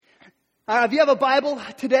If you have a Bible,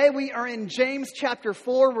 today we are in James chapter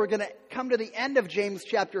 4. We're going to come to the end of James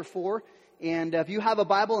chapter 4. And if you have a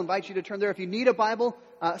Bible, I invite you to turn there. If you need a Bible,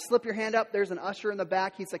 slip your hand up. There's an usher in the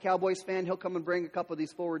back. He's a Cowboys fan. He'll come and bring a couple of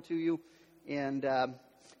these forward to you. And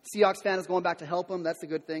Seahawks fan is going back to help him. That's a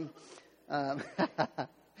good thing.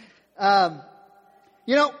 As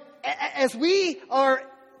we are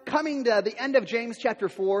coming to the end of James chapter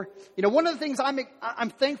 4, one of the things I'm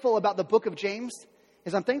thankful about the book of James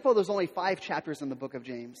is I'm thankful there's only 5 chapters in the book of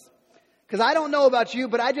James. Because I don't know about you,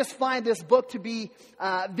 but I just find this book to be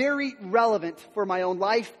very relevant for my own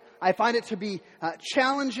life. I find it to be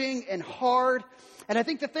challenging and hard. And I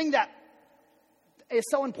think the thing that is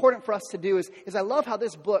so important for us to do is I love how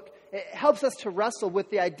this book it helps us to wrestle with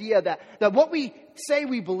the idea that what we say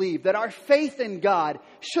we believe, that our faith in God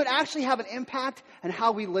should actually have an impact on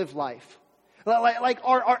how we live life. Like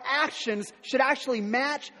our actions should actually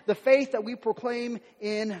match the faith that we proclaim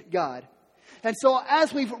in God. And so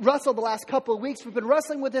as we've wrestled the last couple of weeks, we've been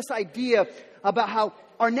wrestling with this idea about how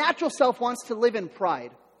our natural self wants to live in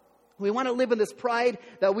pride. We want to live in this pride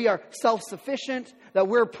that we are self-sufficient, that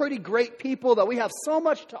we're pretty great people, that we have so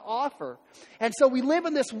much to offer. And so we live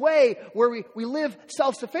in this way where we live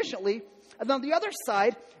self-sufficiently. And on the other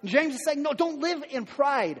side, James is saying, no, don't live in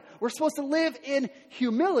pride. We're supposed to live in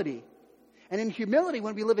humility. And in humility,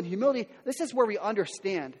 when we live in humility, this is where we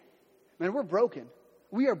understand, man, we're broken.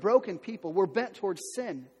 We are broken people. We're bent towards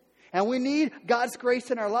sin. And we need God's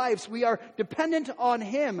grace in our lives. We are dependent on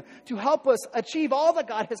Him to help us achieve all that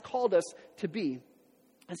God has called us to be.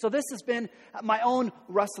 And so this has been my own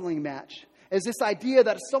wrestling match, is this idea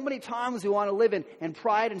that so many times we want to live in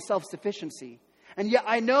pride and self-sufficiency. And yet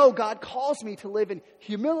I know God calls me to live in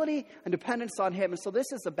humility and dependence on Him. And so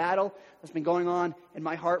this is a battle that's been going on in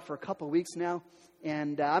my heart for a couple of weeks now.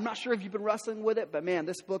 And I'm not sure if you've been wrestling with it, but man,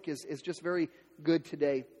 this book is just very good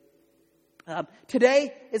today.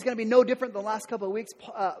 Today is going to be no different than the last couple of weeks.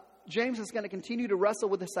 James is going to continue to wrestle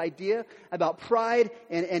with this idea about pride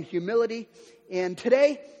and humility. And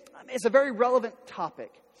today is a very relevant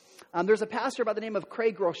topic. There's a pastor by the name of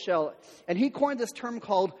Craig Groeschel, and he coined this term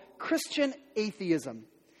called Christian atheism.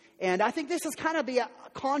 And I think this is kind of the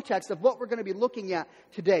context of what we're going to be looking at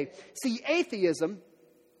today. See, atheism,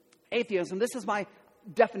 this is my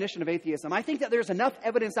definition of atheism. I think that there's enough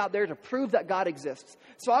evidence out there to prove that God exists.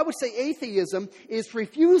 So I would say atheism is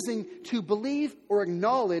refusing to believe or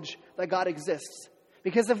acknowledge that God exists.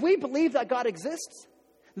 Because if we believe that God exists,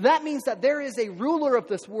 that means that there is a ruler of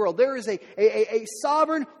this world. There is a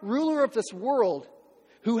sovereign ruler of this world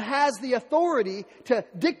who has the authority to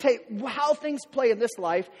dictate how things play in this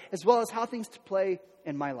life as well as how things play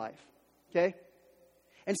in my life. Okay?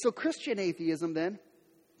 And so Christian atheism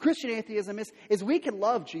is we can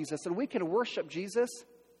love Jesus and we can worship Jesus,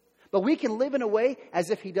 but we can live in a way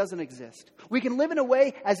as if He doesn't exist. We can live in a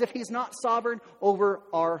way as if He's not sovereign over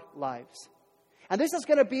our lives. And this is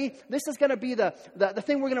going to be the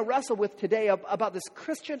thing we're going to wrestle with today about this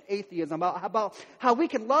Christian atheism, about how we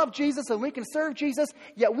can love Jesus and we can serve Jesus,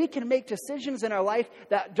 yet we can make decisions in our life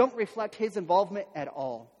that don't reflect His involvement at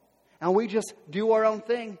all. And we just do our own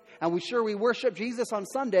thing. And we worship Jesus on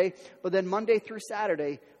Sunday, but then Monday through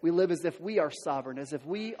Saturday, we live as if we are sovereign, as if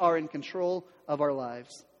we are in control of our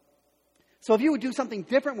lives. So if you would do something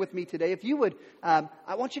different with me today, if you would,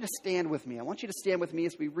 I want you to stand with me. I want you to stand with me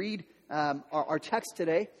as we read our text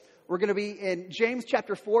today. We're going to be in James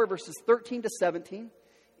chapter 4, verses 13 to 17.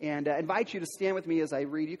 And I invite you to stand with me as I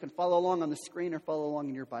read. You can follow along on the screen or follow along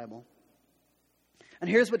in your Bible. And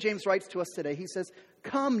here's what James writes to us today. He says,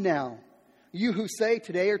 "Come now, you who say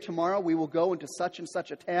today or tomorrow we will go into such and such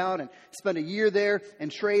a town and spend a year there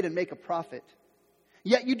and trade and make a profit.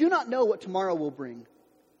 Yet you do not know what tomorrow will bring.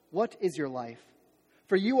 What is your life?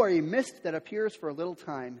 For you are a mist that appears for a little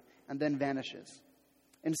time and then vanishes.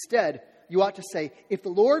 Instead, you ought to say, if the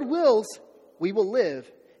Lord wills, we will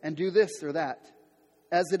live and do this or that.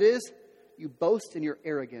 As it is, you boast in your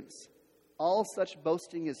arrogance. All such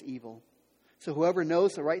boasting is evil. So whoever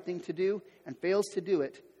knows the right thing to do and fails to do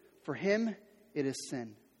it, for him it is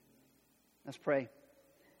sin." Let's pray.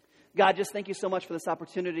 God, just thank you so much for this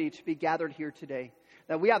opportunity to be gathered here today.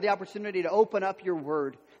 That we have the opportunity to open up your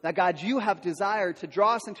word. That, God, you have desired to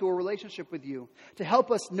draw us into a relationship with you, to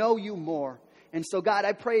help us know you more. And so, God,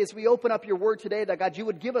 I pray as we open up your word today, that, God, you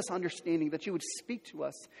would give us understanding, that you would speak to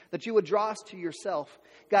us, that you would draw us to yourself.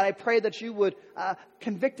 God, I pray that you would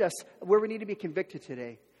convict us where we need to be convicted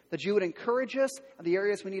today. That you would encourage us in the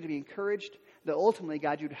areas we need to be encouraged. That ultimately,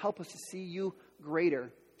 God, you'd help us to see you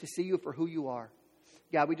greater, to see you for who you are.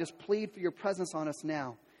 God, we just plead for your presence on us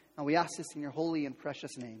now. And we ask this in your holy and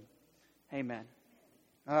precious name. Amen.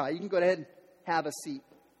 All right, you can go ahead and have a seat.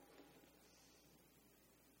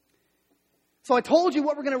 So I told you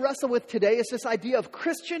what we're going to wrestle with today is this idea of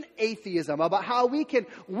Christian atheism, about how we can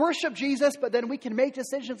worship Jesus, but then we can make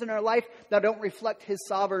decisions in our life that don't reflect his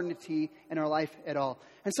sovereignty in our life at all.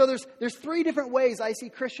 And so there's three different ways I see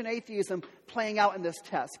Christian atheism playing out in this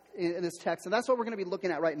text, and that's what we're going to be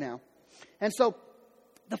looking at right now. And so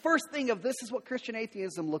the first thing of this is what Christian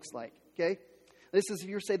atheism looks like, okay? This is, if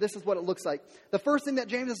you say, this is what it looks like. The first thing that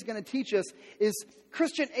James is going to teach us is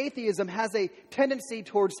Christian atheism has a tendency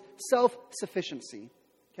towards self-sufficiency.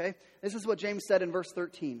 Okay? This is what James said in verse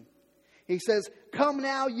 13. He says, "Come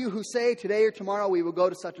now, you who say, today or tomorrow we will go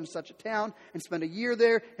to such and such a town and spend a year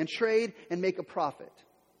there and trade and make a profit."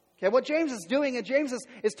 Okay, what James is doing, and James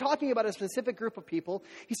is talking about a specific group of people.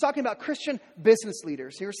 He's talking about Christian business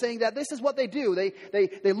leaders. He was saying that this is what they do.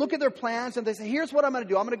 They look at their plans and they say, here's what I'm going to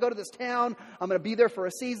do. I'm going to go to this town. I'm going to be there for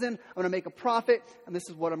a season. I'm going to make a profit. And this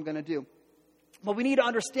is what I'm going to do. But we need to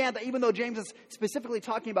understand that even though James is specifically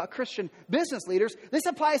talking about Christian business leaders, this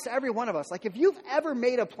applies to every one of us. Like if you've ever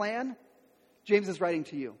made a plan, James is writing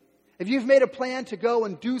to you. If you've made a plan to go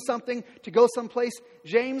and do something, to go someplace,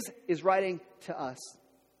 James is writing to us.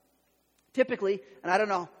 Typically, and I don't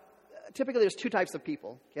know, typically there's two types of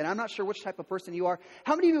people. Okay, and I'm not sure which type of person you are.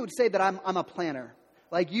 How many of you would say that I'm a planner?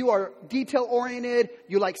 Like you are detail-oriented,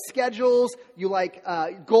 you like schedules, you like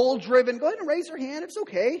goal-driven. Go ahead and raise your hand. It's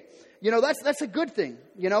okay. You know, that's a good thing.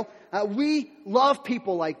 You know, we love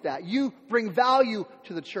people like that. You bring value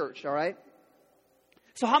to the church, all right?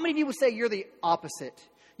 So how many of you would say you're the opposite?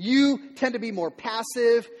 You tend to be more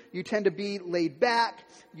passive. You tend to be laid back.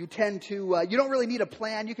 You tend to, you don't really need a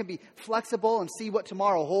plan. You can be flexible and see what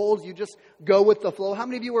tomorrow holds. You just go with the flow. How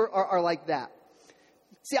many of you are like that?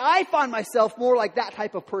 See, I find myself more like that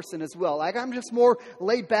type of person as well. Like I'm just more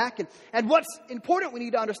laid back. And what's important we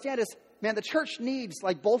need to understand is, man, the church needs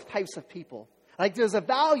like both types of people. Like there's a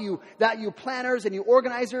value that you planners and you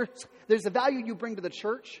organizers, there's a value you bring to the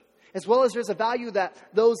church. As well as there's a value that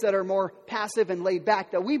those that are more passive and laid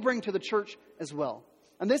back that we bring to the church as well.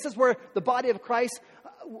 And this is where the body of Christ,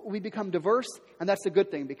 we become diverse. And that's a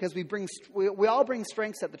good thing because we all bring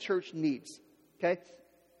strengths that the church needs. Okay?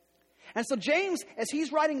 And so James, as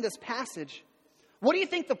he's writing this passage, what do you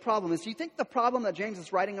think the problem is? Do you think the problem that James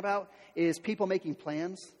is writing about is people making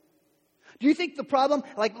plans? Do you think the problem,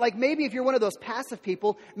 like maybe if you're one of those passive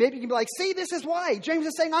people, maybe you can be like, see, this is why. James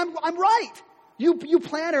is saying, I'm right. You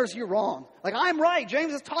planners, you're wrong. Like, I'm right.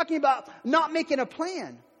 James is talking about not making a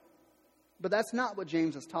plan. But that's not what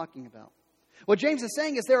James is talking about. What James is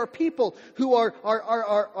saying is there are people who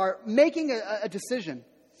are making a decision.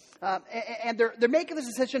 And they're making this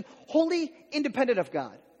decision wholly independent of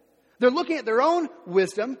God. They're looking at their own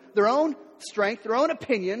wisdom, their own strength, their own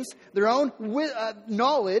opinions, their own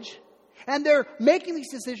knowledge. And they're making these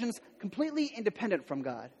decisions completely independent from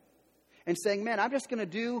God. And saying, man, I'm just going to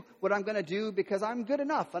do what I'm going to do because I'm good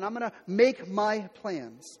enough. And I'm going to make my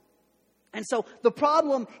plans. And so the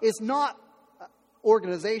problem is not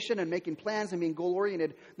organization and making plans and being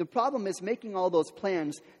goal-oriented. The problem is making all those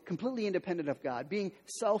plans completely independent of God. Being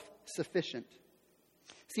self-sufficient.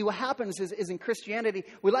 See, what happens is in Christianity,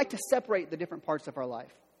 we like to separate the different parts of our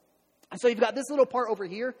life. And so you've got this little part over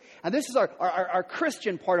here. And this is our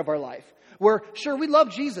Christian part of our life. Where, sure, we love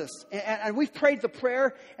Jesus, and we've prayed the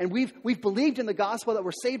prayer, and we've believed in the gospel that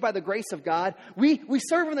we're saved by the grace of God. We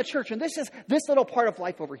serve in the church, and this is this little part of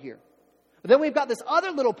life over here. But then we've got this other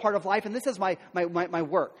little part of life, and this is my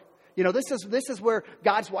work. You know, this is where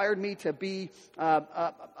God's wired me to be,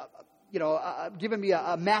 given me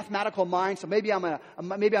a mathematical mind. So maybe I'm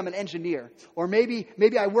an engineer, or maybe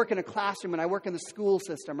I work in a classroom and I work in the school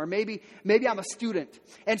system, or maybe I'm a student.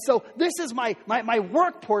 And so this is my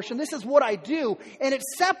work portion. This is what I do, and it's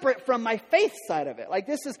separate from my faith side of it. Like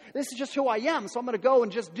this is just who I am. So I'm going to go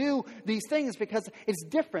and just do these things because it's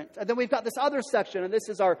different. And then we've got this other section, and this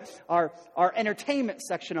is our entertainment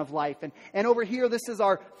section of life, and over here this is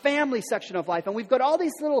our family section of life, and we've got all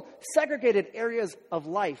these little segregated areas of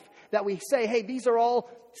life that we say, hey, these are all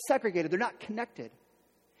segregated. They're not connected.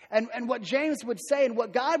 And what James would say and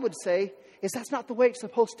what God would say is that's not the way it's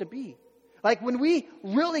supposed to be. Like when we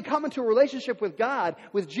really come into a relationship with God,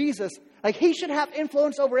 with Jesus, like he should have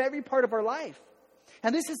influence over every part of our life.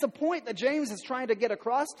 And this is the point that James is trying to get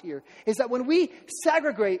across here, is that when we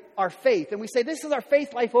segregate our faith and we say, this is our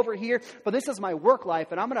faith life over here, but this is my work life,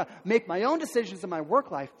 and I'm going to make my own decisions in my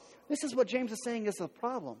work life, this is what James is saying is the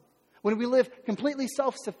problem. When we live completely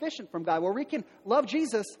self-sufficient from God, where we can love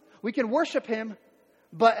Jesus, we can worship him,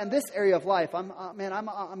 but in this area of life, I'm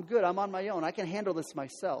good. I'm on my own. I can handle this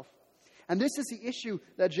myself. And this is the issue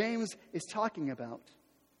that James is talking about.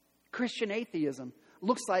 Christian atheism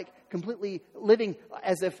looks like completely living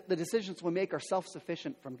as if the decisions we make are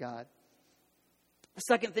self-sufficient from God.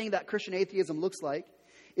 The second thing that Christian atheism looks like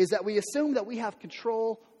is that we assume that we have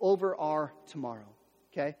control over our tomorrow.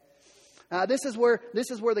 Okay? This is where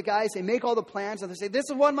the guys, they make all the plans and they say, this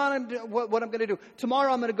is what I'm going to do.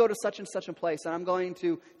 Tomorrow I'm going to go to such and such a place and I'm going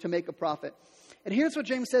to make a profit. And here's what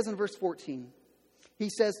James says in verse 14. He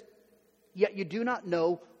says, yet you do not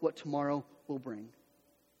know what tomorrow will bring.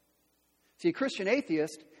 See, a Christian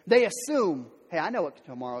atheist, they assume, hey, I know what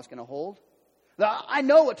tomorrow is going to hold. I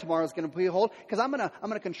know what tomorrow is going to hold because I'm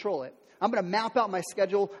going to control it. I'm going to map out my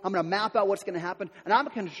schedule. I'm going to map out what's going to happen. And I'm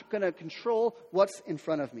going to control what's in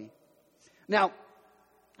front of me. Now,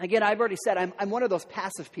 again, I've already said I'm one of those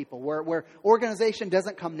passive people where organization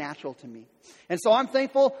doesn't come natural to me. And so I'm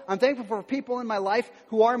thankful for people in my life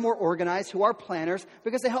who are more organized, who are planners,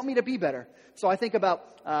 because they help me to be better. So I think about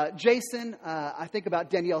Jason, I think about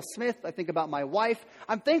Danielle Smith, I think about my wife.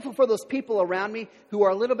 I'm thankful for those people around me who are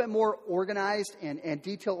a little bit more organized and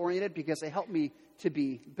detail-oriented because they help me to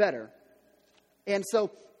be better. And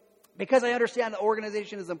so, because I understand that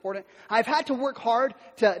organization is important, I've had to work hard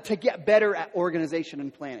to get better at organization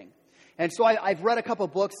and planning. And so I've read a couple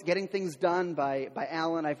books, Getting Things Done by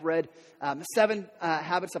Alan. I've read 7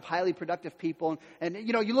 Habits of Highly Productive People. And,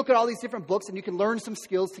 you know, you look at all these different books and you can learn some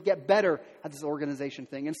skills to get better at this organization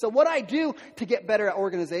thing. And so what I do to get better at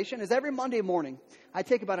organization is every Monday morning, I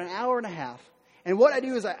take about an hour and a half. And what I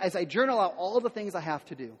do is I journal out all the things I have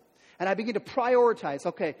to do. And I begin to prioritize,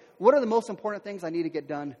 okay, what are the most important things I need to get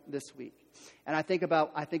done this week? And I think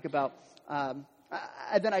about, and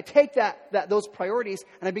then I take those priorities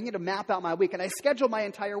and I begin to map out my week. And I schedule my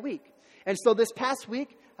entire week. And so this past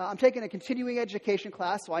week, I'm taking a continuing education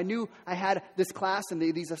class. So I knew I had this class and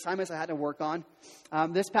these assignments I had to work on.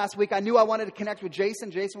 This past week, I knew I wanted to connect with Jason.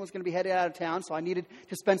 Jason was going to be headed out of town, so I needed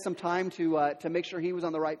to spend some time to make sure he was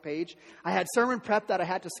on the right page. I had sermon prep that I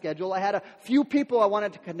had to schedule. I had a few people I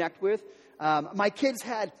wanted to connect with. My kids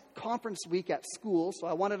had conference week at school, so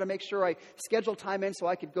I wanted to make sure I scheduled time in so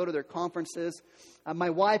I could go to their conferences. My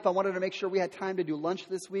wife, I wanted to make sure we had time to do lunch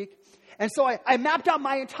this week. And so I mapped out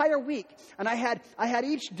my entire week, and I had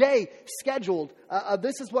each day scheduled.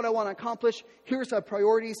 This is what I want to accomplish. Here's the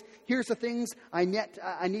priorities. Here's the things I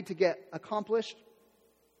need to get accomplished.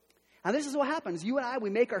 And this is what happens. You and I, we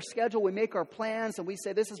make our schedule, we make our plans, and we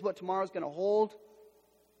say this is what tomorrow's going to hold.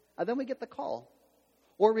 And then we get the call.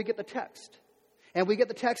 Or we get the text. And we get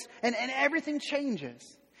the text and everything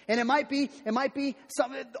changes. And it might be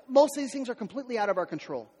most of these things are completely out of our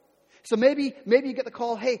control. So maybe you get the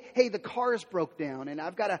call, hey, the car's broke down and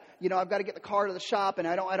I've got to get the car to the shop and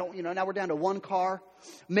I don't, now we're down to one car.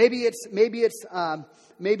 Maybe it's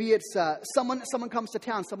someone comes to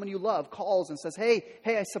town, someone you love calls and says, hey,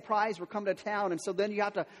 I surprise, we're coming to town. And so then you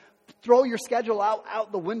have to throw your schedule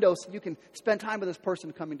out the window so you can spend time with this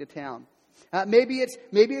person coming to town. Maybe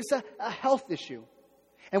it's a health issue.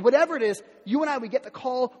 And whatever it is, you and I, we get the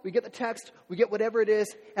call, we get the text, we get whatever it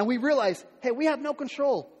is, and we realize, hey, we have no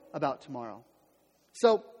control about tomorrow.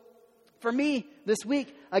 So for me this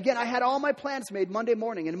week, again, I had all my plans made Monday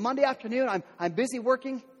morning. And Monday afternoon, I'm busy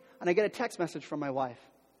working, and I get a text message from my wife.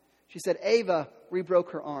 She said, Ava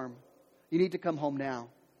re-broke her arm. You need to come home now.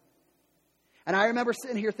 And I remember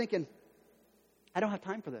sitting here thinking, I don't have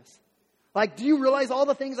time for this. Like, do you realize all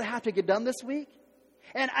the things I have to get done this week?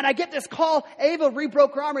 And I get this call, Ava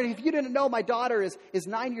re-broke her arm. And if you didn't know, my daughter is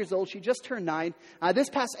 9 years old. She just turned 9. This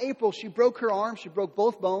past April, she broke her arm. She broke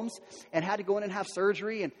both bones and had to go in and have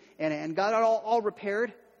surgery and got it all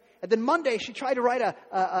repaired. And then Monday, she tried to ride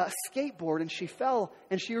a skateboard and she fell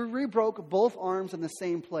and she re-broke both arms in the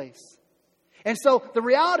same place. And so the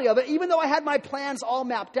reality of it, even though I had my plans all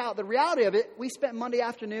mapped out, the reality of it, we spent Monday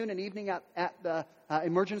afternoon and evening at the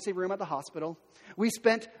emergency room at the hospital. We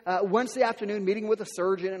spent Wednesday afternoon meeting with a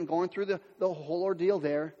surgeon and going through the whole ordeal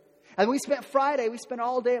there. And we spent Friday,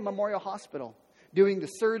 all day at Memorial Hospital doing the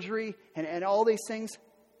surgery and all these things.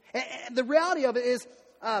 And the reality of it is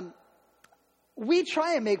we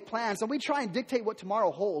try and make plans and we try and dictate what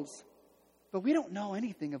tomorrow holds. But we don't know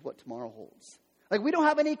anything of what tomorrow holds. Like, we don't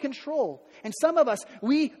have any control. And some of us,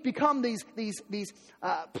 we become these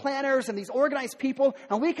planners and these organized people,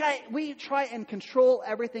 and we try and control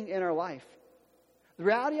everything in our life. The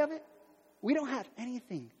reality of it, we don't have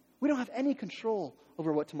anything. We don't have any control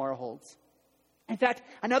over what tomorrow holds. In fact,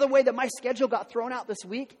 another way that my schedule got thrown out this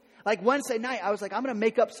week, like Wednesday night, I was like, I'm going to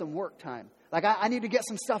make up some work time. Like, I need to get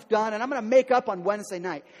some stuff done, and I'm going to make up on Wednesday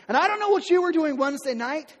night. And I don't know what you were doing Wednesday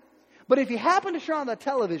night, but if you happen to turn on the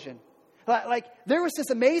television, like, there was this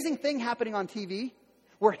amazing thing happening on TV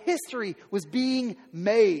where history was being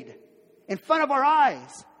made in front of our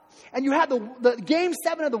eyes. And you had the Game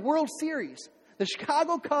 7 of the World Series. The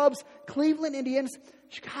Chicago Cubs, Cleveland Indians,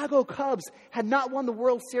 Chicago Cubs had not won the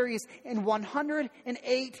World Series in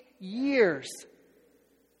 108 years.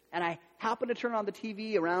 And I happened to turn on the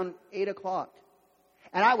TV around 8 o'clock.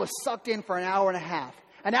 And I was sucked in for an hour and a half.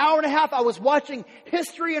 An hour and a half, I was watching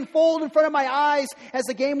history unfold in front of my eyes as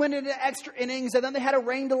the game went into extra innings. And then they had a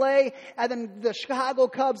rain delay. And then the Chicago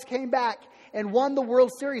Cubs came back and won the World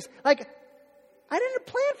Series. Like, I didn't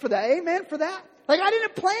plan for that. Amen for that. Like, I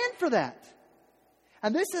didn't plan for that.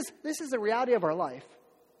 And this is the reality of our life.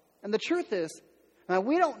 And the truth is,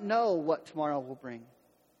 we don't know what tomorrow will bring.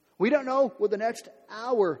 We don't know what the next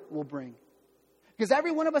hour will bring. Because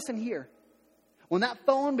every one of us in here, when that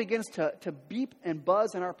phone begins to beep and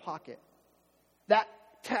buzz in our pocket, that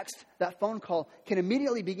text, that phone call can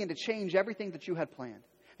immediately begin to change everything that you had planned.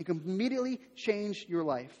 It can immediately change your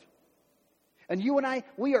life. And you and I,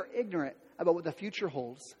 we are ignorant about what the future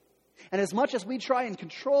holds. And as much as we try and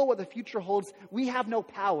control what the future holds, we have no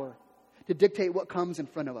power to dictate what comes in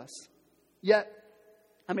front of us. Yet,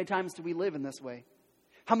 how many times do we live in this way?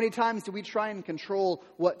 How many times do we try and control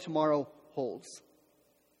what tomorrow holds?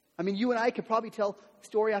 I mean, you and I could probably tell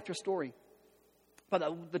story after story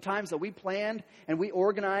about the times that we planned and we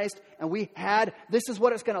organized and we had, this is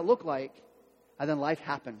what it's going to look like. And then life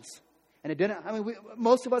happens. And it didn't,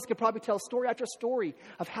 most of us could probably tell story after story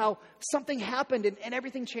of how something happened and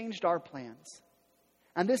everything changed our plans.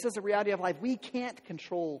 And this is the reality of life. We can't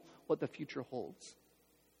control what the future holds.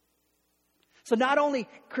 So not only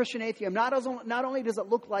Christian atheism, not only does it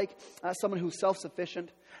look like someone who's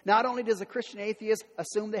self-sufficient, not only does a Christian atheist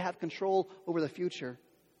assume they have control over the future,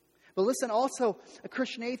 but listen, also a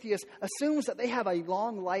Christian atheist assumes that they have a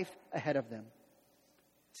long life ahead of them.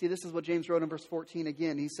 See, this is what James wrote in verse 14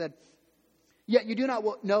 again. He said, "Yet you do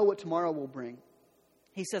not know what tomorrow will bring."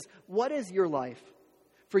 He says, "What is your life?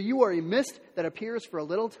 For you are a mist that appears for a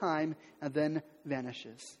little time and then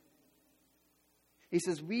vanishes." He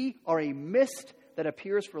says, we are a mist that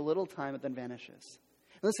appears for a little time and then vanishes.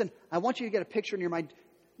 Listen, I want you to get a picture in your mind.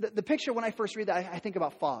 The picture, when I first read that, I think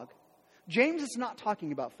about fog. James is not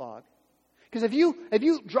talking about fog. Because if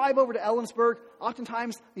you drive over to Ellensburg,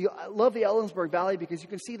 oftentimes you love the Ellensburg Valley because you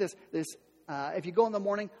can see this if you go in the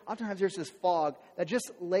morning, oftentimes there's this fog that just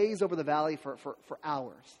lays over the valley for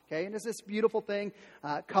hours. Okay, and it's this beautiful thing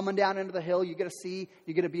coming down into the hill. You get to see,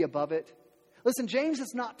 you get to be above it. Listen, James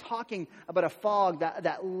is not talking about a fog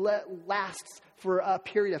that lasts for a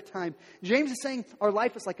period of time. James is saying our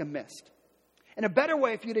life is like a mist. And a better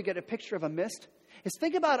way for you to get a picture of a mist is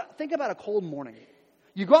think about a cold morning.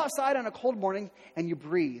 You go outside on a cold morning and you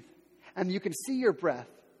breathe. And you can see your breath.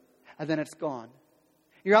 And then it's gone.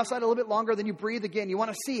 You're outside a little bit longer, then you breathe again. You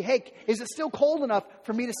want to see, hey, is it still cold enough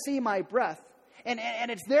for me to see my breath? And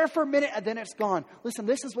it's there for a minute and then it's gone. Listen,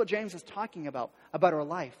 this is what James is talking about our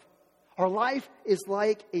life. Our life is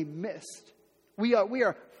like a mist. We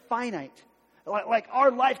are finite. Like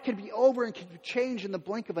our life could be over and could change in the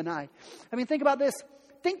blink of an eye. I mean, think about this.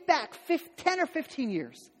 Think back 10 or 15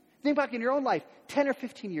 years. Think back in your own life, 10 or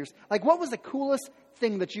 15 years. Like, what was the coolest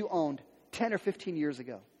thing that you owned 10 or 15 years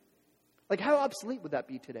ago? Like, how obsolete would that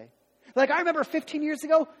be today? Like, I remember 15 years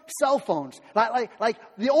ago, cell phones. Like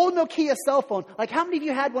the old Nokia cell phone. Like, how many of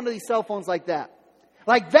you had one of these cell phones like that?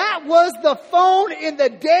 Like, that was the phone in the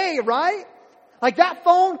day, right? Like, that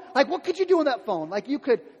phone, like, what could you do on that phone? Like, you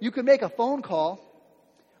could make a phone call.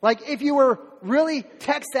 Like, if you were really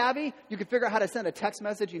tech savvy, you could figure out how to send a text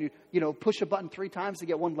message and you push a button 3 times to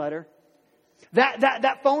get one letter.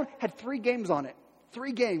 That phone had 3 games on it.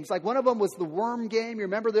 3 games. Like, one of them was the worm game. You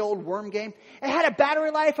remember the old worm game? It had a battery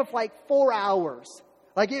life of like 4 hours.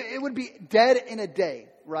 Like, it would be dead in a day,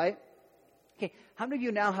 right? Okay, how many of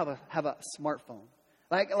you now have a smartphone?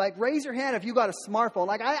 Like raise your hand if you got a smartphone.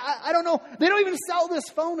 Like, I don't know. They don't even sell this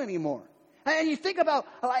phone anymore. And you think about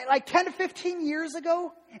like 10 to 15 years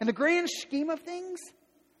ago, in the grand scheme of things,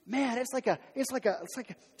 man, it's like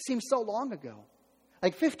seems so long ago.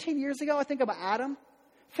 Like 15 years ago, I think about Adam.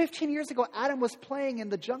 15 years ago, Adam was playing in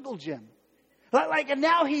the jungle gym. And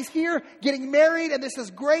now he's here getting married, and this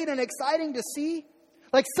is great and exciting to see.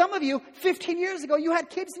 Like some of you, 15 years ago, you had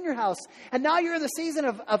kids in your house. And now you're in the season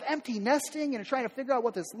of empty nesting and trying to figure out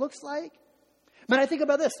what this looks like. Man, I think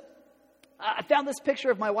about this. I found this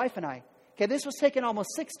picture of my wife and I. Okay, this was taken almost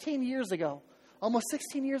 16 years ago. Almost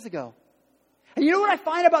 16 years ago. And you know what I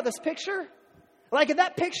find about this picture? Like in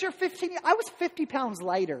that picture, I was 50 pounds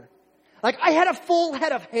lighter. Like I had a full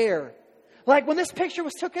head of hair. Like when this picture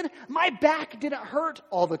was taken, my back didn't hurt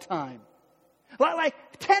all the time. Like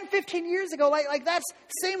 10, 15 years ago, like that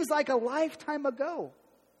seems like a lifetime ago.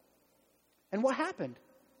 And what happened?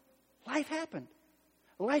 Life happened.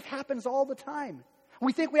 Life happens all the time.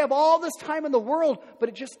 We think we have all this time in the world, but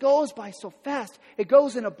it just goes by so fast. It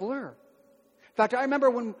goes in a blur. In fact, I remember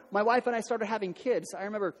when my wife and I started having kids, I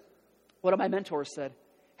remember one of my mentors said,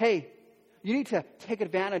 hey, you need to take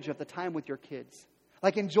advantage of the time with your kids.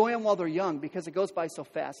 Like enjoy them while they're young because it goes by so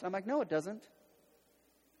fast. And I'm like, no, it doesn't.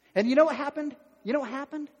 And you know what happened?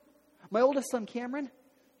 My oldest son, Cameron,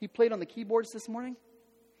 he played on the keyboards this morning.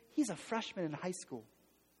 He's a freshman in high school.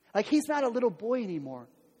 Like he's not a little boy anymore.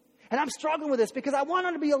 And I'm struggling with this because I want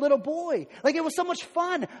him to be a little boy. Like it was so much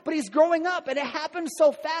fun, but he's growing up and it happens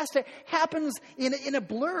so fast. It happens in a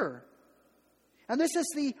blur. And this is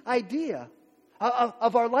the idea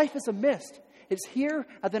of our life as a mist. It's here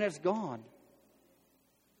and then it's gone.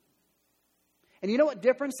 And you know what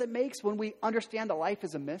difference it makes when we understand that life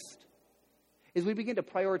is a mist? Is we begin to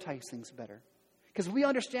prioritize things better. Because we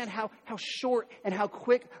understand how short and how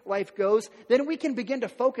quick life goes, then we can begin to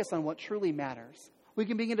focus on what truly matters. We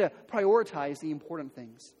can begin to prioritize the important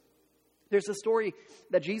things. There's a story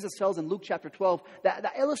that Jesus tells in Luke chapter 12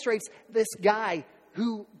 that illustrates this guy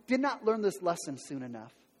who did not learn this lesson soon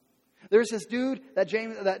enough. There's this dude that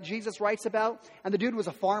Jesus writes about, and the dude was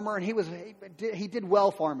a farmer, and he did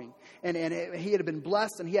well farming, and he had been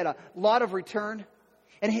blessed, and he had a lot of return.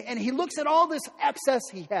 And he looks at all this excess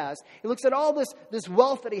he has. He looks at all this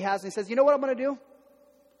wealth that he has, and he says, you know what I'm going to do?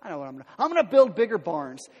 I know what I'm going to do. I'm going to build bigger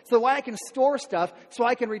barns so that I can store stuff, so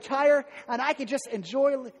I can retire, and I can just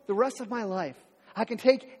enjoy the rest of my life. I can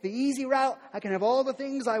take the easy route. I can have all the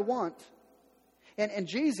things I want. And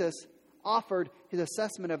Jesus offered his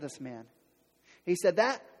assessment of this man. He said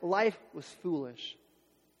that life was foolish.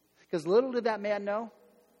 Because little did that man know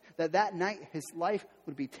that night his life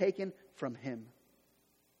would be taken from him.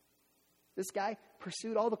 This guy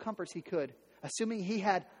pursued all the comforts he could, assuming he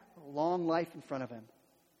had a long life in front of him.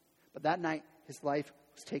 But that night his life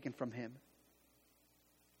was taken from him.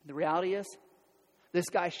 The reality is, this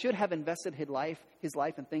guy should have invested his life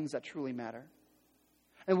in things that truly matter.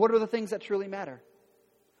 And what are the things that truly matter?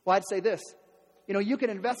 Well, I'd say this. You can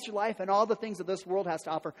invest your life in all the things that this world has to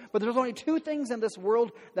offer, but there's only two things in this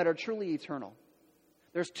world that are truly eternal.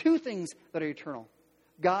 There's two things that are eternal: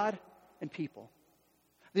 God and people.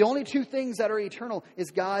 The only two things that are eternal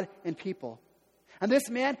is God and people. And this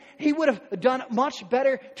man, he would have done much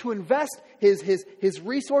better to invest his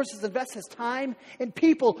resources, invest his time in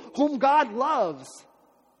people whom God loves.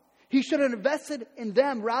 He should have invested in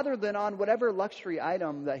them rather than on whatever luxury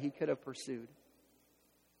item that he could have pursued.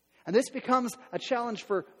 And this becomes a challenge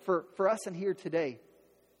for us in here today.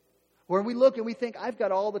 Where we look and we think, I've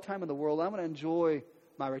got all the time in the world. I want to enjoy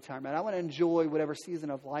my retirement. I want to enjoy whatever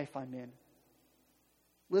season of life I'm in.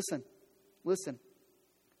 Listen.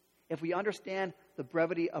 If we understand the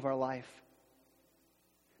brevity of our life,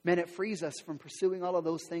 man, it frees us from pursuing all of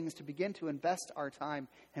those things to begin to invest our time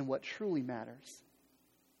in what truly matters.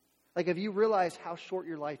 Like if you realize how short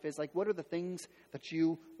your life is, like what are the things that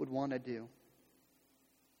you would want to do?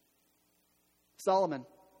 Solomon,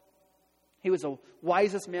 he was the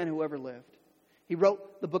wisest man who ever lived. He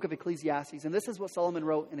wrote the book of Ecclesiastes, and this is what Solomon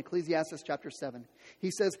wrote in Ecclesiastes chapter 7.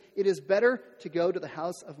 He says, "It is better to go to the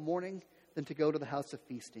house of mourning than to go to the house of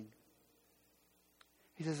feasting."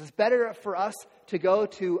 He says it's better for us to go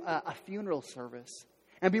to a funeral service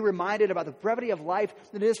and be reminded about the brevity of life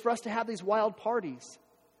than it is for us to have these wild parties.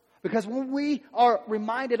 Because when we are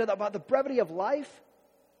reminded about the brevity of life,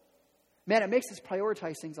 man, it makes us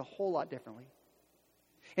prioritize things a whole lot differently.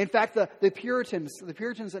 In fact, the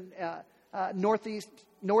Puritans in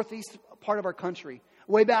northeast part of our country,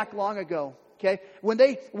 way back long ago, okay, when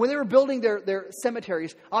they were building their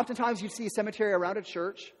cemeteries, oftentimes you'd see a cemetery around a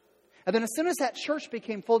church, and then as soon as that church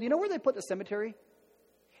became full, you know where they put the cemetery?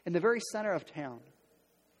 In the very center of town.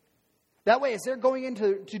 That way, as they're going in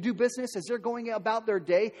to do business, as they're going about their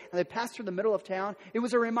day, and they pass through the middle of town, it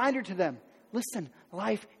was a reminder to them, listen,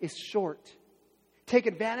 life is short. Take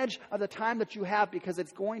advantage of the time that you have because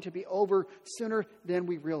it's going to be over sooner than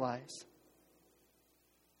we realize.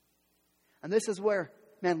 And this is where,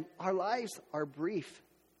 man, our lives are brief.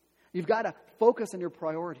 You've got to focus on your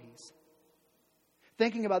priorities.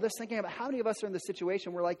 Thinking about this, thinking about how many of us are in this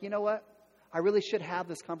situation where like, you know what? I really should have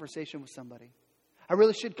this conversation with somebody. I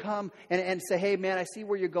really should come and say, hey, man, I see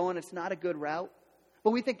where you're going. It's not a good route.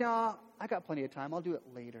 But we think, no, I got plenty of time. I'll do it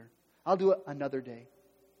later. I'll do it another day.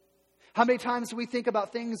 How many times do we think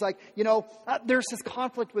about things like, there's this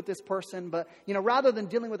conflict with this person, but, rather than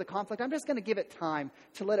dealing with the conflict, I'm just going to give it time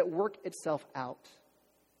to let it work itself out.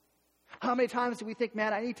 How many times do we think,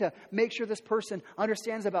 man, I need to make sure this person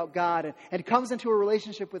understands about God and comes into a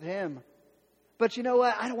relationship with Him. But you know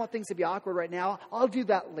what? I don't want things to be awkward right now. I'll do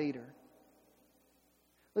that later.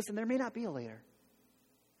 Listen, there may not be a later.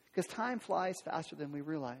 Because time flies faster than we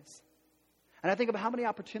realize. And I think about how many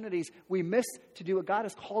opportunities we miss to do what God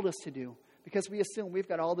has called us to do because we assume we've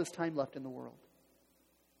got all this time left in the world.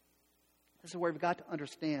 This is where we've got to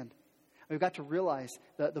understand. We've got to realize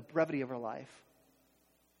the brevity of our life.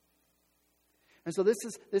 And so this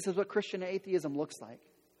is what Christian atheism looks like.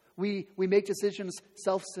 We make decisions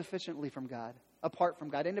self-sufficiently from God, apart from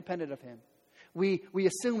God, independent of Him. We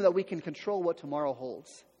assume that we can control what tomorrow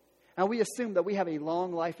holds. And we assume that we have a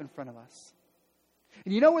long life in front of us.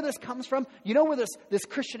 And you know where this comes from? You know where this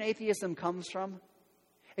Christian atheism comes from?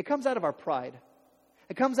 It comes out of our pride.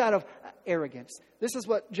 It comes out of arrogance. This is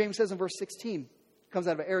what James says in verse 16. It comes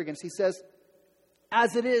out of arrogance. He says,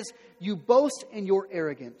 "As it is, you boast in your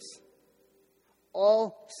arrogance.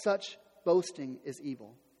 All such boasting is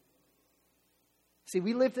evil." See,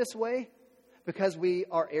 we live this way because we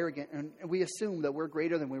are arrogant and we assume that we're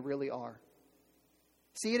greater than we really are.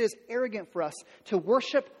 See, it is arrogant for us to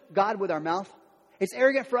worship God with our mouth. It's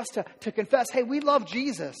arrogant for us to confess, hey, we love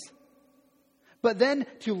Jesus. But then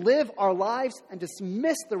to live our lives and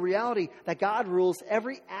dismiss the reality that God rules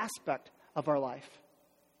every aspect of our life.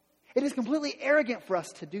 It is completely arrogant for us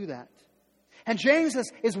to do that. And James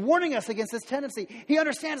is warning us against this tendency. He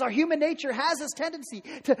understands our human nature has this tendency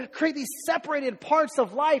to create these separated parts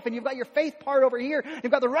of life. And you've got your faith part over here.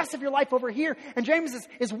 You've got the rest of your life over here. And James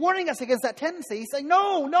is warning us against that tendency. He's saying,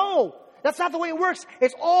 no, that's not the way it works.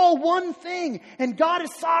 It's all one thing. And God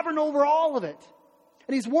is sovereign over all of it.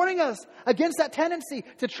 And He's warning us against that tendency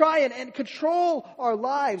to try and control our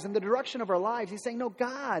lives and the direction of our lives. He's saying, no,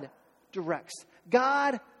 God directs.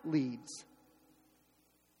 God leads.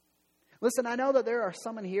 Listen, I know that there are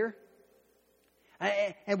some in here,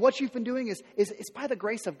 and what you've been doing is by the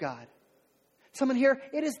grace of God. Some in here,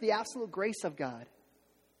 it is the absolute grace of God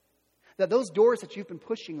that those doors that you've been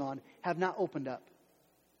pushing on have not opened up.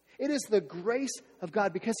 It is the grace of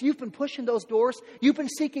God because you've been pushing those doors. You've been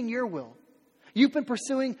seeking your will. You've been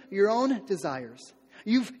pursuing your own desires.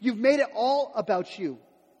 You've made it all about you.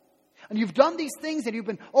 And you've done these things and you've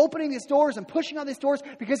been opening these doors and pushing on these doors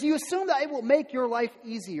because you assume that it will make your life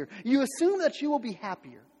easier. You assume that you will be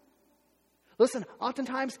happier. Listen,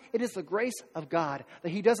 oftentimes it is the grace of God that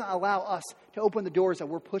He doesn't allow us to open the doors that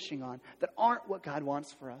we're pushing on that aren't what God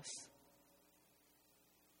wants for us.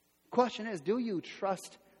 The question is, do you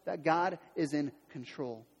trust that God is in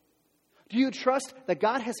control? Do you trust that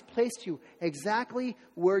God has placed you exactly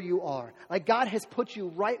where you are? Like God has put you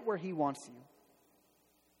right where He wants you?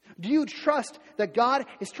 Do you trust that God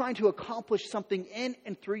is trying to accomplish something in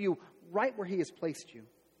and through you right where He has placed you?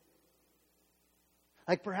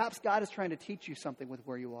 Like perhaps God is trying to teach you something with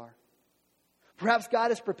where you are. Perhaps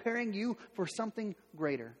God is preparing you for something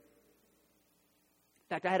greater. In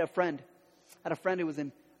fact, I had a friend who was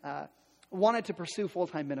wanted to pursue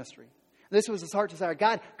full-time ministry. This was his heart desire.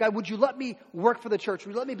 God, would you let me work for the church?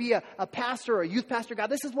 Would you let me be a pastor or a youth pastor? God,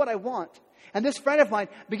 this is what I want. And this friend of mine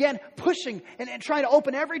began pushing and trying to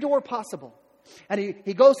open every door possible. And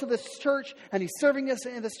he goes to this church and he's serving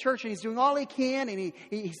in this church and he's doing all he can and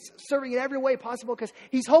he's serving in every way possible because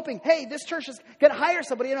he's hoping, hey, this church is going to hire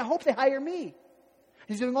somebody and I hope they hire me.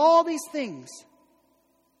 He's doing all these things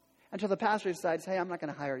until the pastor decides, hey, I'm not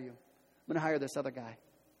going to hire you. I'm going to hire this other guy.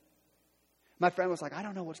 My friend was like, I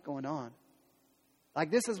don't know what's going on.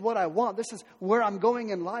 Like, this is what I want. This is where I'm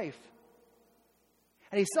going in life.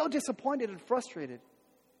 And he's so disappointed and frustrated.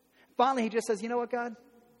 Finally, he just says, you know what, God?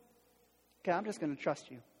 Okay, I'm just going to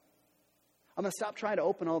trust you. I'm going to stop trying to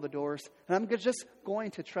open all the doors. And I'm just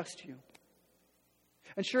going to trust you.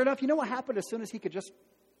 And sure enough, you know what happened as soon as he could just,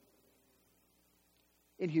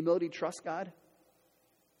 in humility, trust God?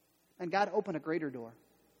 And God opened a greater door.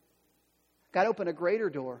 God opened a greater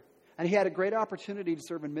door. And he had a great opportunity to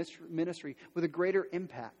serve in ministry with a greater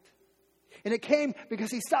impact. And it came because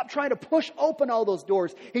he stopped trying to push open all those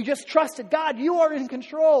doors. He just trusted, God, you are in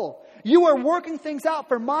control. You are working things out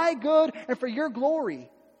for my good and for your glory.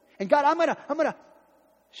 And God, I'm gonna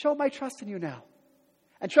show my trust in you now.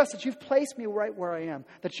 And trust that you've placed me right where I am.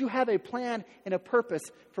 That you have a plan and a purpose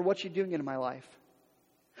for what you're doing in my life.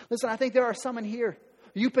 Listen, I think there are some in here.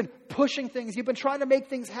 You've been pushing things. You've been trying to make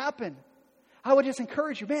things happen. I would just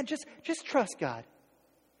encourage you, man, just trust God.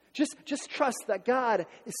 Just trust that God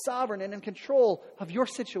is sovereign and in control of your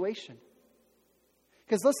situation.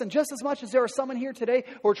 Because listen, just as much as there are some in here today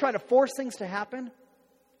who are trying to force things to happen,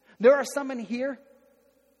 there are some in here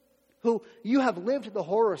who you have lived the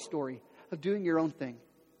horror story of doing your own thing.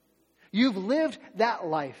 You've lived that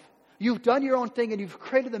life. You've done your own thing and you've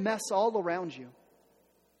created the mess all around you.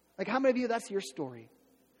 Like how many of you, that's your story?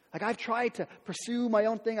 Like I've tried to pursue my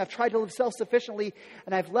own thing. I've tried to live self-sufficiently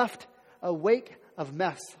and I've left a wake of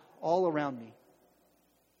mess all around me.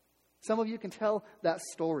 Some of you can tell that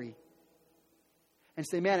story and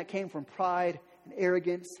say, man, it came from pride and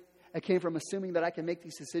arrogance. It came from assuming that I can make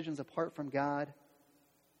these decisions apart from God.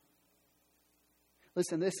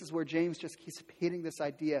 Listen, this is where James just keeps hitting this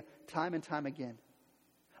idea time and time again.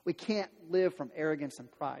 We can't live from arrogance and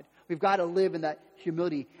pride. We've got to live in that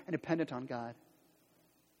humility and dependent on God.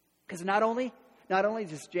 Because not only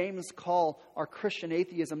does James call our Christian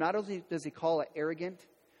atheism, not only does he call it arrogant,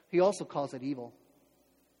 he also calls it evil.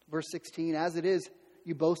 Verse 16, as it is,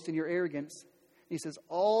 you boast in your arrogance. He says,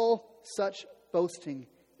 all such boasting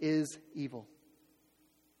is evil.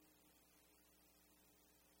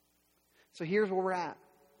 So here's where we're at.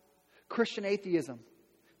 Christian atheism,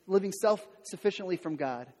 living self-sufficiently from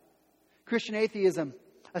God. Christian atheism,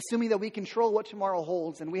 assuming that we control what tomorrow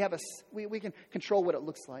holds and we can control what it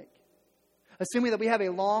looks like. Assuming that we have a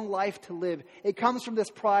long life to live. It comes from this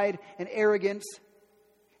pride and arrogance,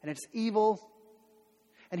 and it's evil.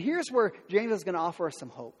 And here's where James is going to offer us some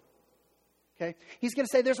hope. Okay? He's going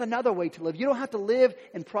to say there's another way to live. You don't have to live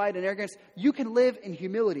in pride and arrogance. You can live in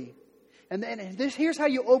humility. And here's how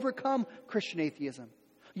you overcome Christian atheism.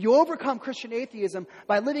 You overcome Christian atheism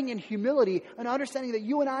by living in humility and understanding that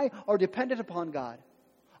you and I are dependent upon God.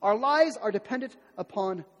 Our lives are dependent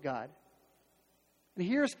upon God. And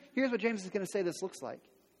here's what James is going to say this looks like.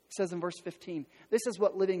 He says in verse 15, this is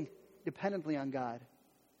what living dependently on God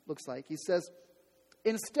looks like. He says,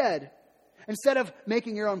 instead of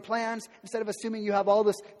making your own plans, instead of assuming you have all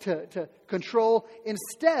this to control,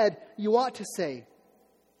 instead you ought to say,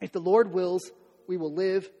 if the Lord wills, we will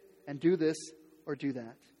live and do this or do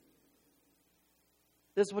that.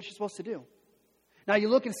 This is what you're supposed to do. Now you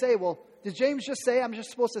look and say, well, did James just say I'm just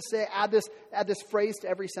supposed to say add this phrase to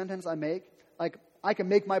every sentence I make? Like I can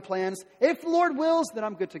make my plans. If the Lord wills, then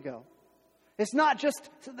I'm good to go. It's not just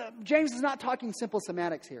James is not talking simple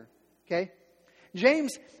semantics here. Okay?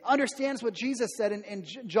 James understands what Jesus said in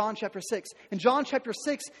John chapter 6. In John chapter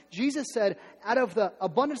 6, Jesus said, out of the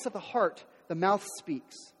abundance of the heart, the mouth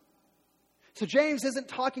speaks. So James isn't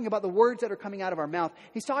talking about the words that are coming out of our mouth.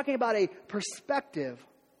 He's talking about a perspective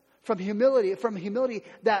from humility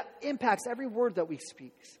that impacts every word that we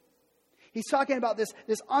speak. He's talking about this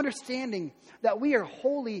understanding that we are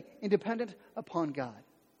wholly independent upon God.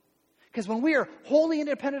 Because when we are wholly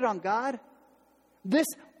independent on God, this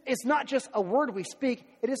is not just a word we speak,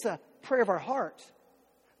 it is a prayer of our heart.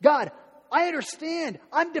 God, I understand.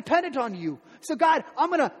 I'm dependent on you. So God, I'm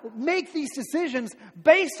going to make these decisions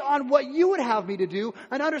based on what you would have me to do.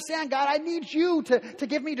 And understand, God, I need you to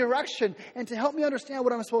give me direction and to help me understand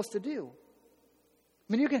what I'm supposed to do.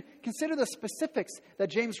 I mean, you can consider the specifics that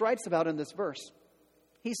James writes about in this verse.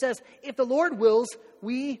 He says, if the Lord wills,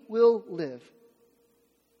 we will live.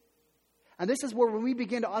 And this is where when we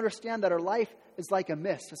begin to understand that our life is like a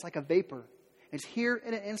mist. It's like a vapor. It's here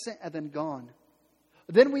in an instant and then gone.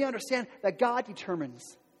 Then we understand that God determines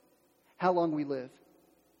how long we live.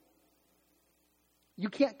 You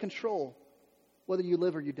can't control whether you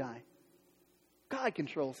live or you die. God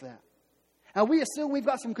controls that. And we assume we've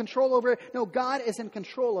got some control over it. No, God is in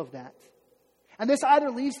control of that. And this either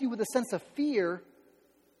leaves you with a sense of fear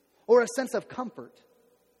or a sense of comfort.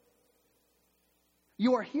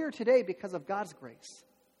 You are here today because of God's grace.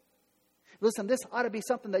 Listen, this ought to be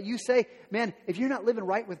something that you say, man, if you're not living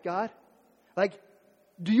right with God,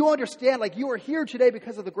 do you understand? You are here today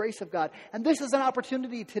because of the grace of God. And this is an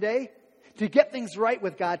opportunity today to get things right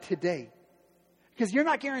with God today. Because you're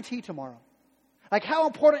not guaranteed tomorrow. How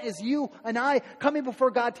important is you and I coming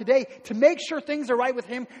before God today to make sure things are right with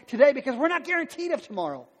Him today? Because we're not guaranteed of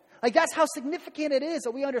tomorrow. That's how significant it is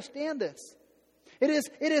that we understand this. It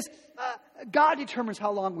is God determines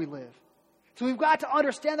how long we live. So we've got to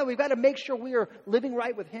understand that we've got to make sure we are living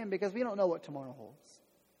right with Him because we don't know what tomorrow holds.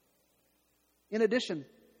 In addition,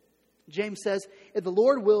 James says, if the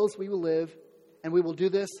Lord wills, we will live, and we will do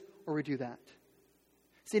this or we do that.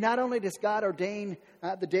 See, not only does God ordain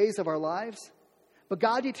the days of our lives, but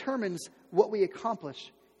God determines what we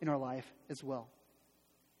accomplish in our life as well.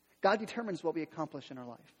 God determines what we accomplish in our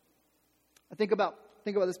life. I think about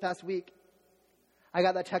this past week. I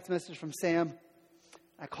got that text message from Sam.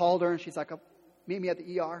 I called her, and she's like, meet me at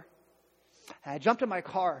the ER. And I jumped in my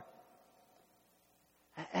car,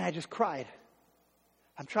 and I just cried.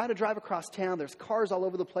 I'm trying to drive across town. There's cars all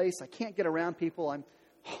over the place. I can't get around people. I'm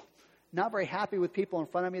not very happy with people in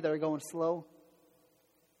front of me that are going slow.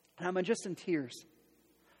 And I'm just in tears.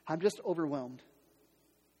 I'm just overwhelmed.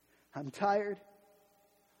 I'm tired.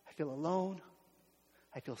 I feel alone.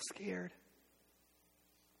 I feel scared.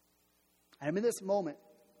 And I'm in this moment.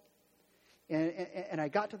 And I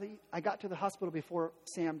got to the hospital before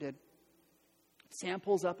Sam did. Sam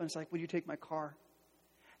pulls up and is like, would you take my car?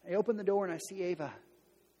 I open the door and I see Ava.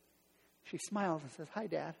 She smiles and says, "Hi,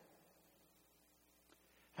 Dad."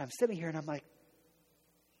 And I'm sitting here and I'm like,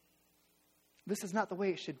 this is not the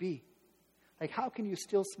way it should be. Like, how can you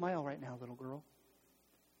still smile right now, little girl?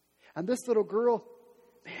 And this little girl,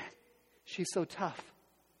 man, she's so tough.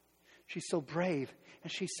 She's so brave.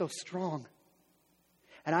 And she's so strong.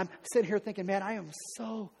 And I'm sitting here thinking, man, I am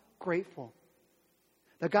so grateful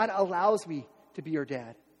that God allows me to be her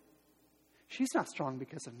dad. She's not strong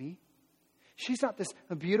because of me. She's not this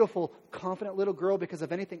beautiful, confident little girl because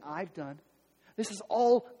of anything I've done. This is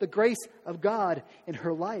all the grace of God in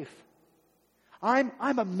her life. I'm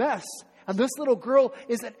a mess. And this little girl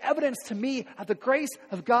is an evidence to me of the grace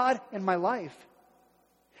of God in my life.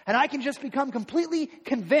 And I can just become completely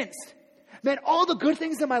convinced, man, all the good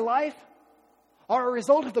things in my life are a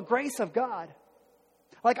result of the grace of God.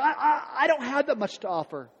 Like, I don't have that much to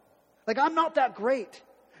offer. Like, I'm not that great.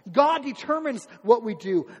 God determines what we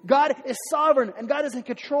do. God is sovereign, and God is in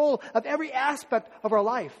control of every aspect of our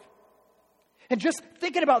life. And just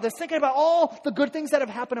thinking about this, thinking about all the good things that have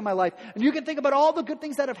happened in my life. And you can think about all the good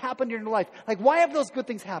things that have happened in your life. Like, why have those good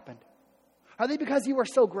things happened? Are they because you are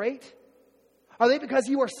so great? Are they because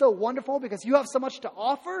you are so wonderful? Because you have so much to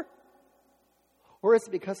offer? Or is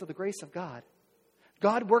it because of the grace of God?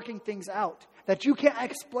 God working things out that you can't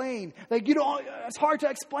explain. Like, you don't, it's hard to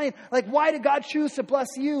explain. Like, why did God choose to bless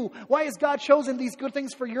you? Why has God chosen these good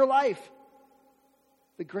things for your life?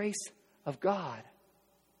 The grace of God.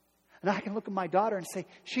 And I can look at my daughter and say,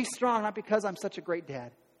 she's strong not because I'm such a great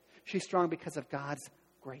dad. She's strong because of God's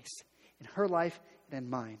grace in her life and in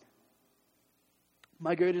mine.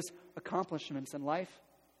 My greatest accomplishments in life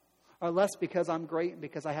are less because I'm great and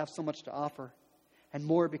because I have so much to offer, and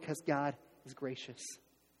more because God is gracious.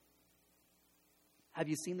 Have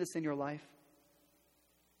you seen this in your life?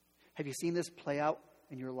 Have you seen this play out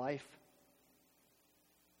in your life?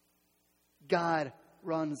 God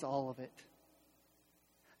runs all of it.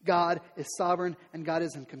 God is sovereign and God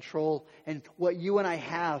is in control. And what you and I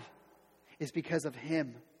have is because of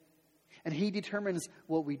Him. And He determines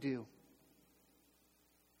what we do.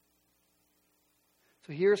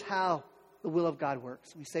 So here's how the will of God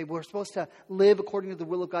works. We say we're supposed to live according to the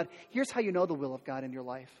will of God. Here's how you know the will of God in your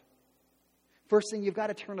life. First thing, you've got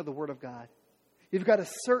to turn to the Word of God. You've got to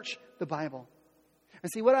search the Bible.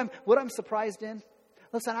 And see, what I'm surprised in,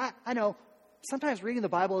 listen, I know sometimes reading the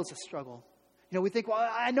Bible is a struggle. You know, we think, well,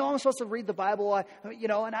 I know I'm supposed to read the Bible, and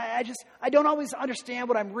I don't always understand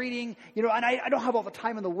what I'm reading, and I don't have all the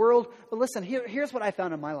time in the world. But listen, here's what I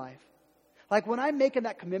found in my life. Like, when I'm making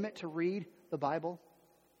that commitment to read the Bible,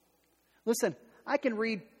 listen, I can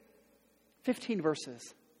read 15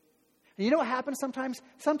 verses. And you know what happens sometimes?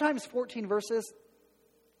 Sometimes 14 verses,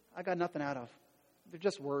 I got nothing out of. They're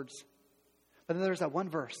just words. But then there's that one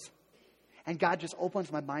verse, and God just opens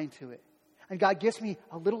my mind to it. And God gives me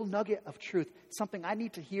a little nugget of truth, something I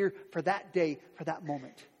need to hear for that day, for that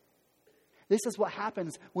moment. This is what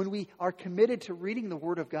happens when we are committed to reading the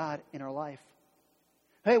Word of God in our life.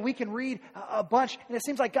 Hey, we can read a bunch, and it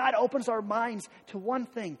seems like God opens our minds to one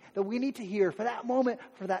thing that we need to hear for that moment,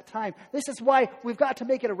 for that time. This is why we've got to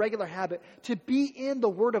make it a regular habit to be in the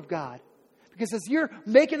Word of God. Because as you're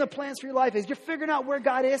making the plans for your life, as you're figuring out where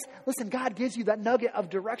God is, listen, God gives you that nugget of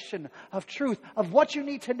direction, of truth, of what you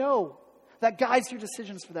need to know. That guides your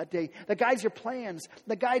decisions for that day. That guides your plans.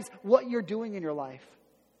 That guides what you're doing in your life.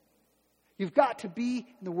 You've got to be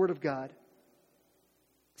in the Word of God.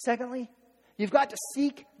 Secondly, you've got to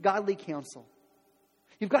seek godly counsel.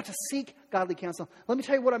 You've got to seek godly counsel. Let me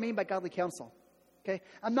tell you what I mean by godly counsel. Okay?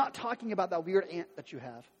 I'm not talking about that weird aunt that you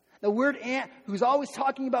have. The weird aunt who's always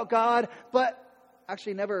talking about God, but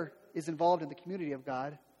actually never is involved in the community of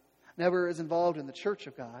God. Never is involved in the church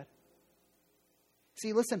of God.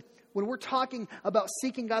 See, listen, when we're talking about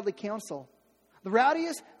seeking godly counsel, the reality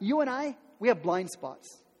is, you and I, we have blind spots.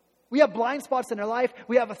 We have blind spots in our life.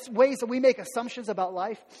 We have ways that we make assumptions about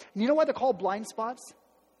life. And you know why they're called blind spots?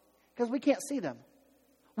 Because we can't see them.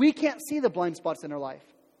 We can't see the blind spots in our life.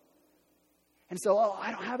 And so,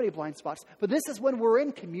 I don't have any blind spots. But this is when we're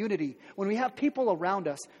in community, when we have people around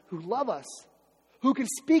us who love us, who can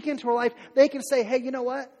speak into our life. They can say, hey, you know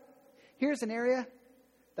what? Here's an area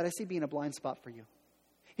that I see being a blind spot for you.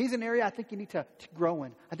 Here's an area I think you need to grow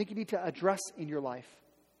in. I think you need to address in your life.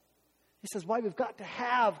 This is why we've got to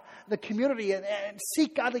have the community and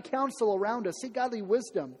seek godly counsel around us, seek godly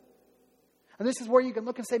wisdom. And this is where you can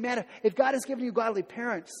look and say, man, if God has given you godly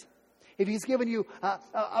parents, if He's given you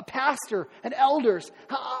a pastor and elders,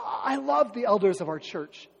 I love the elders of our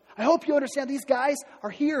church. I hope you understand these guys are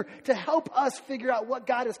here to help us figure out what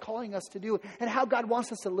God is calling us to do and how God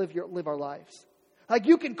wants us to live our lives. Like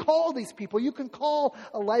you can call these people. You can call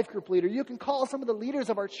a life group leader. You can call some of the leaders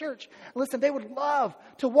of our church. Listen, they would love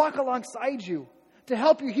to walk alongside you, to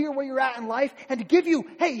help you hear where you're at in life, and to give you,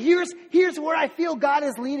 hey, here's where I feel God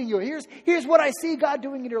is leading you. Here's what I see God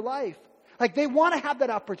doing in your life. Like they want to have that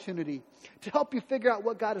opportunity to help you figure out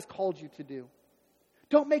what God has called you to do.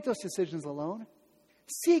 Don't make those decisions alone.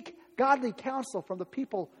 Seek godly counsel from the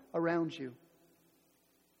people around you.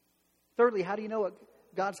 Thirdly, how do you know what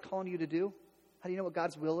God's calling you to do? How do you know what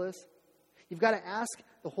God's will is? You've got to ask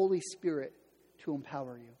the Holy Spirit to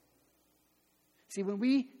empower you. See, when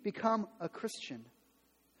we become a Christian,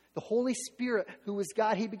 the Holy Spirit, who is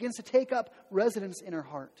God, He begins to take up residence in our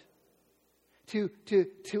heart. To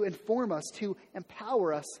inform us, to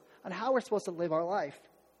empower us on how we're supposed to live our life.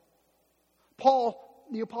 Paul,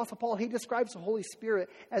 the Apostle Paul, he describes the Holy Spirit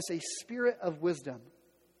as a spirit of wisdom.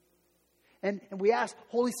 And we ask,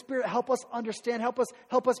 Holy Spirit, help us understand, help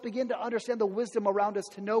us begin to understand the wisdom around us,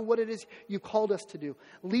 to know what it is you called us to do.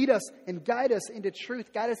 Lead us and guide us into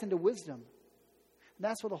truth, guide us into wisdom. And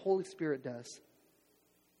that's what the Holy Spirit does.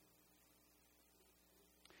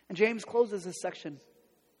 And James closes this section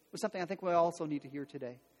with something I think we also need to hear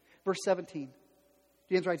today. Verse 17.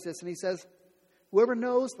 James writes this, and he says, whoever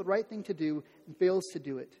knows the right thing to do and fails to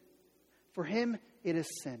do it, for him it is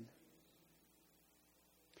sin.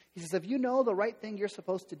 He says, if you know the right thing you're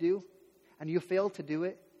supposed to do and you fail to do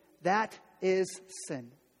it, that is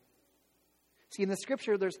sin. See, in the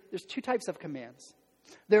scripture, there's two types of commands.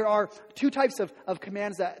 There are two types of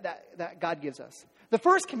commands that God gives us. The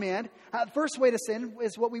first command, first way to sin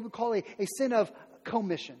is what we would call a sin of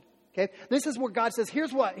commission. Okay, this is where God says,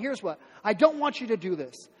 here's what. I don't want you to do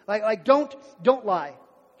this. Like don't lie.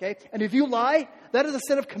 Okay, and if you lie, that is a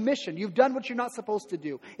sin of commission. You've done what you're not supposed to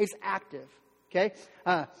do. It's active. Okay,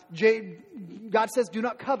 God says, do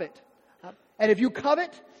not covet. And if you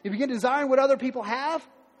covet, you begin desiring what other people have.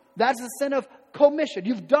 That's a sin of commission.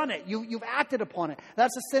 You've done it. You've acted upon it.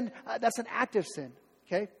 That's a sin. That's an active sin.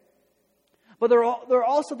 Okay. But there are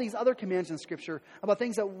also these other commands in Scripture about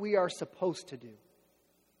things that we are supposed to do.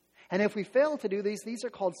 And if we fail to do these are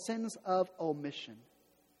called sins of omission.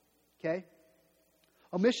 Okay?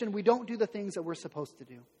 Omission, we don't do the things that we're supposed to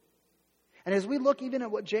do. And as we look even at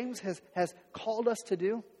what James has called us to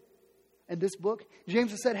do in this book,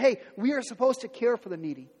 James has said, hey, we are supposed to care for the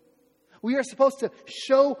needy. We are supposed to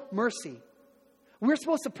show mercy. We're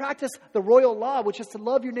supposed to practice the royal law, which is to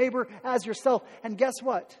love your neighbor as yourself. And guess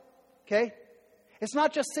what? Okay? It's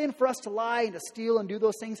not just sin for us to lie and to steal and do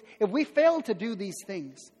those things. If we fail to do these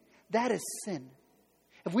things, that is sin.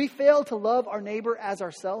 If we fail to love our neighbor as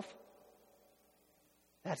ourselves,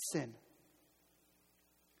 that's sin.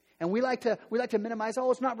 And we like to minimize,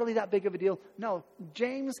 it's not really that big of a deal. No,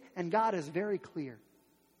 James and God is very clear.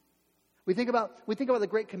 We think about the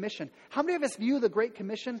Great Commission. How many of us view the Great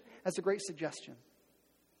Commission as a great suggestion?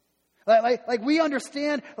 Like we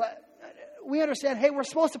understand, hey, we're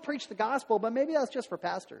supposed to preach the gospel, but maybe that's just for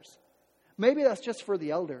pastors. Maybe that's just for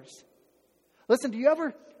the elders. Listen, do you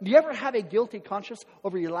ever have a guilty conscience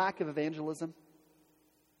over your lack of evangelism?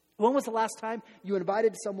 When was the last time you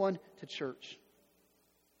invited someone to church?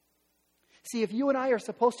 See, if you and I are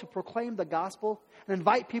supposed to proclaim the gospel and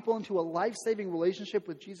invite people into a life-saving relationship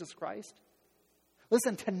with Jesus Christ,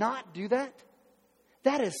 listen, to not do that,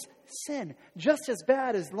 that is sin. Just as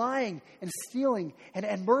bad as lying and stealing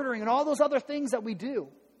and murdering and all those other things that we do.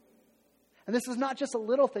 And this is not just a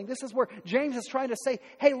little thing. This is where James is trying to say,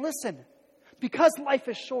 hey, listen, because life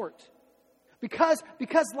is short, because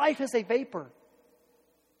life is a vapor,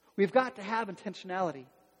 we've got to have intentionality.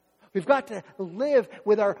 We've got to live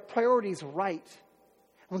with our priorities right.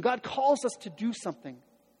 When God calls us to do something,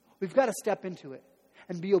 we've got to step into it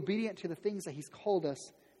and be obedient to the things that He's called us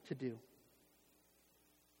to do.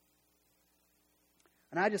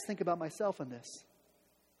 And I just think about myself in this.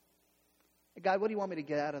 Hey, God, what do you want me to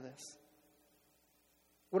get out of this?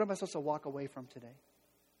 What am I supposed to walk away from today?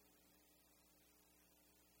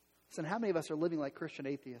 Listen, how many of us are living like Christian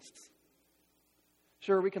atheists?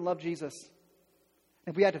 Sure, we can love Jesus.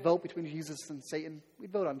 If we had to vote between Jesus and Satan,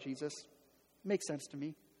 we'd vote on Jesus. It makes sense to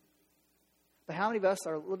me. But how many of us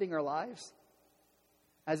are living our lives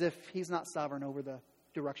as if He's not sovereign over the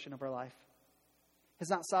direction of our life? He's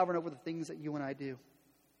not sovereign over the things that you and I do.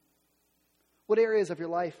 What areas of your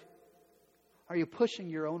life are you pushing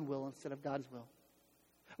your own will instead of God's will?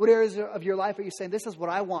 What areas of your life are you saying, this is what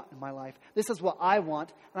I want in my life. This is what I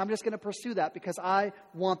want, and I'm just going to pursue that because I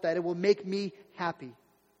want that. It will make me happy.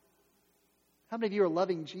 How many of you are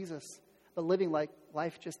loving Jesus, but living like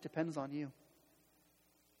life just depends on you?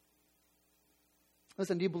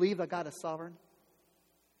 Listen, do you believe that God is sovereign?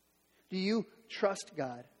 Do you trust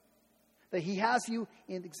God? that He has you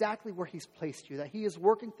in exactly where He's placed you, that He is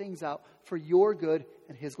working things out for your good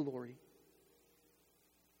and His glory.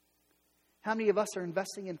 How many of us are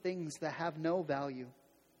investing in things that have no value?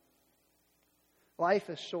 Life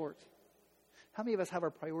is short. How many of us have our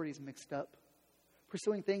priorities mixed up?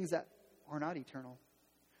 Pursuing things that are not eternal.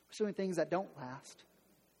 Pursuing things that don't last.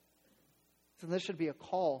 So this should be a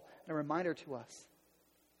call and a reminder to us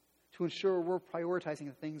to ensure we're prioritizing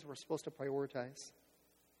the things we're supposed to prioritize.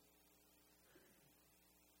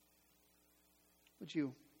 Would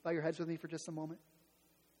you bow your heads with me for just a moment?